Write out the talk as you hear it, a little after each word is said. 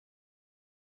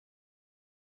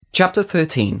Chapter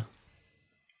 13.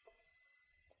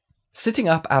 Sitting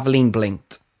up, Aveline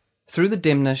blinked. Through the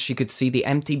dimness she could see the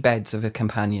empty beds of her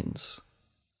companions.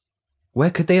 Where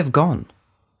could they have gone?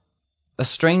 A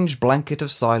strange blanket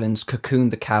of silence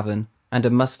cocooned the cavern, and a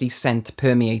musty scent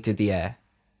permeated the air.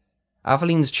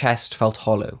 Aveline's chest felt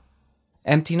hollow.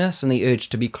 Emptiness and the urge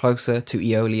to be closer to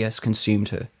Aeolus consumed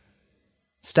her.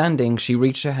 Standing, she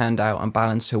reached her hand out and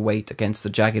balanced her weight against the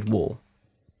jagged wall.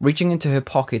 Reaching into her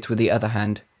pocket with the other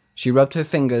hand, she rubbed her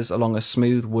fingers along a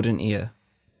smooth wooden ear.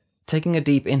 Taking a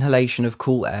deep inhalation of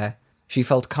cool air, she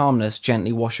felt calmness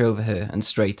gently wash over her and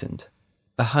straightened.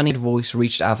 A honeyed voice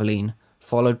reached Aveline,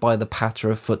 followed by the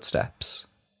patter of footsteps.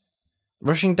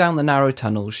 Rushing down the narrow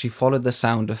tunnel, she followed the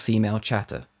sound of female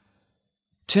chatter.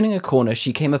 Turning a corner,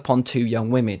 she came upon two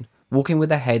young women, walking with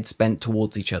their heads bent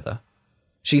towards each other.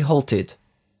 She halted.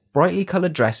 Brightly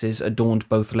coloured dresses adorned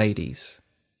both ladies.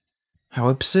 How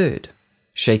absurd.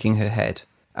 Shaking her head,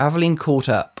 Aveline caught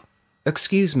up.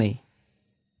 Excuse me.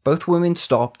 Both women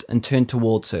stopped and turned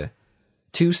towards her.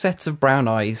 Two sets of brown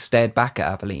eyes stared back at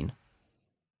Aveline.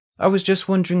 I was just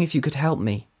wondering if you could help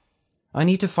me. I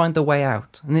need to find the way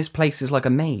out, and this place is like a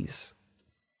maze.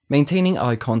 Maintaining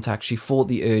eye contact, she fought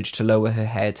the urge to lower her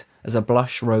head as a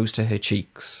blush rose to her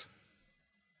cheeks.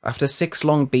 After 6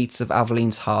 long beats of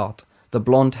Aveline's heart, the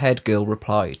blonde-haired girl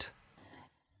replied.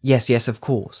 Yes, of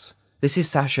course. This is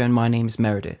Sasha and my name's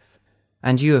Meredith.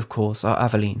 And you, of course, are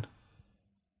Aveline.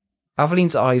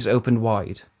 Aveline's eyes opened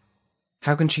wide.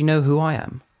 How can she know who I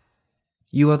am?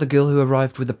 You are the girl who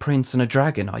arrived with a prince and a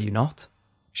dragon, are you not?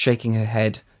 Shaking her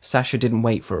head, Sasha didn't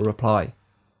wait for a reply.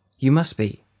 You must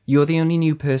be. You're the only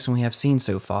new person we have seen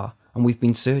so far, and we've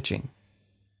been searching.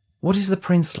 What is the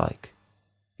prince like?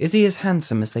 Is he as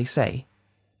handsome as they say?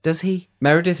 Does he?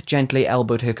 Meredith gently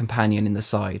elbowed her companion in the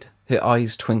side, her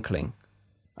eyes twinkling.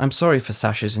 I'm sorry for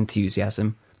Sasha's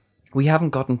enthusiasm. We haven't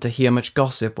gotten to hear much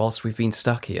gossip whilst we've been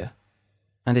stuck here,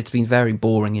 and it's been very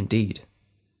boring indeed.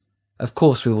 Of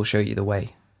course we will show you the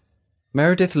way.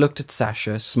 Meredith looked at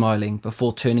Sasha, smiling,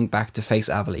 before turning back to face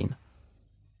Aveline.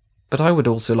 But I would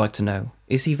also like to know,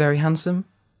 is he very handsome?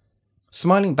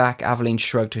 Smiling back, Aveline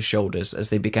shrugged her shoulders as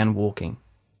they began walking.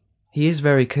 He is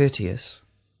very courteous.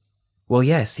 Well,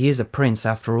 yes, he is a prince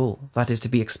after all, that is to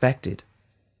be expected.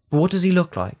 But what does he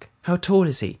look like? How tall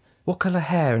is he? What colour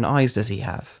hair and eyes does he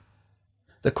have?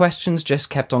 The questions just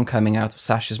kept on coming out of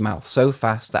Sasha's mouth so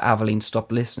fast that Aveline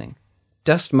stopped listening.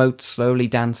 Dust motes slowly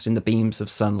danced in the beams of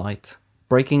sunlight,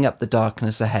 breaking up the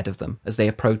darkness ahead of them as they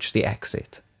approached the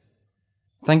exit.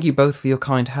 Thank you both for your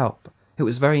kind help. It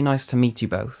was very nice to meet you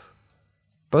both.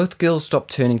 Both girls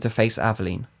stopped turning to face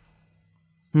Aveline.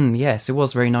 Yes, it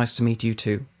was very nice to meet you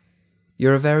too.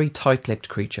 You're a very tight-lipped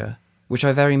creature, which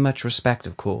I very much respect,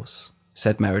 of course,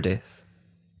 said Meredith.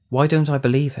 Why don't I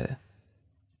believe her?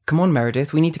 Come on,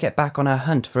 Meredith, we need to get back on our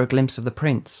hunt for a glimpse of the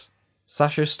prince.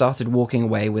 Sasha started walking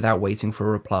away without waiting for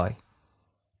a reply.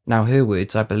 Now her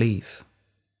words, I believe.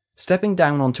 Stepping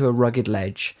down onto a rugged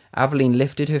ledge, Aveline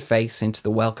lifted her face into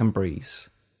the welcome breeze.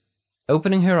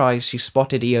 Opening her eyes, she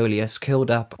spotted Aeolus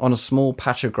curled up on a small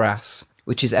patch of grass,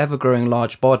 which his ever-growing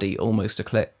large body almost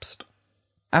eclipsed.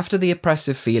 After the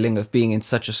oppressive feeling of being in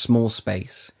such a small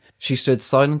space, she stood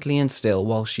silently and still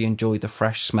while she enjoyed the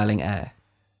fresh-smelling air.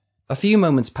 A few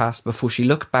moments passed before she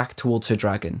looked back towards her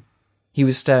dragon. He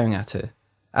was staring at her.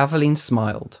 Aveline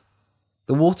smiled.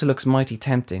 The water looks mighty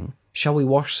tempting. Shall we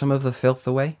wash some of the filth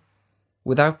away?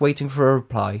 Without waiting for a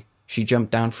reply, she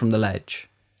jumped down from the ledge.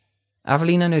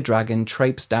 Aveline and her dragon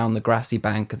traipsed down the grassy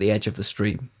bank at the edge of the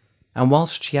stream, and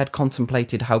whilst she had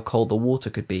contemplated how cold the water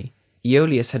could be,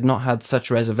 Aeolus had not had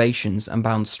such reservations and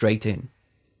bounced straight in.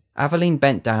 Aveline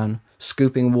bent down,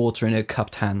 scooping water in her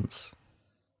cupped hands.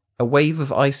 A wave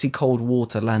of icy cold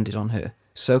water landed on her,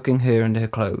 soaking her and her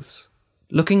clothes.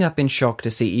 Looking up in shock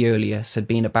to see Aeolus had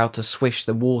been about to swish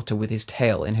the water with his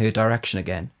tail in her direction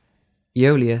again.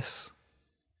 Aeolus.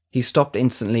 He stopped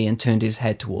instantly and turned his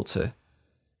head towards her.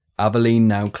 Aveline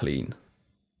now clean.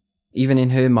 Even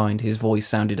in her mind his voice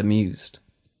sounded amused.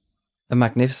 A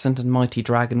magnificent and mighty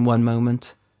dragon one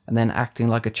moment, and then acting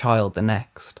like a child the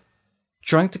next.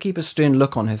 Trying to keep a stern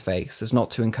look on her face as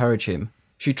not to encourage him,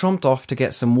 she tromped off to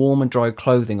get some warm and dry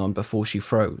clothing on before she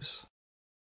froze.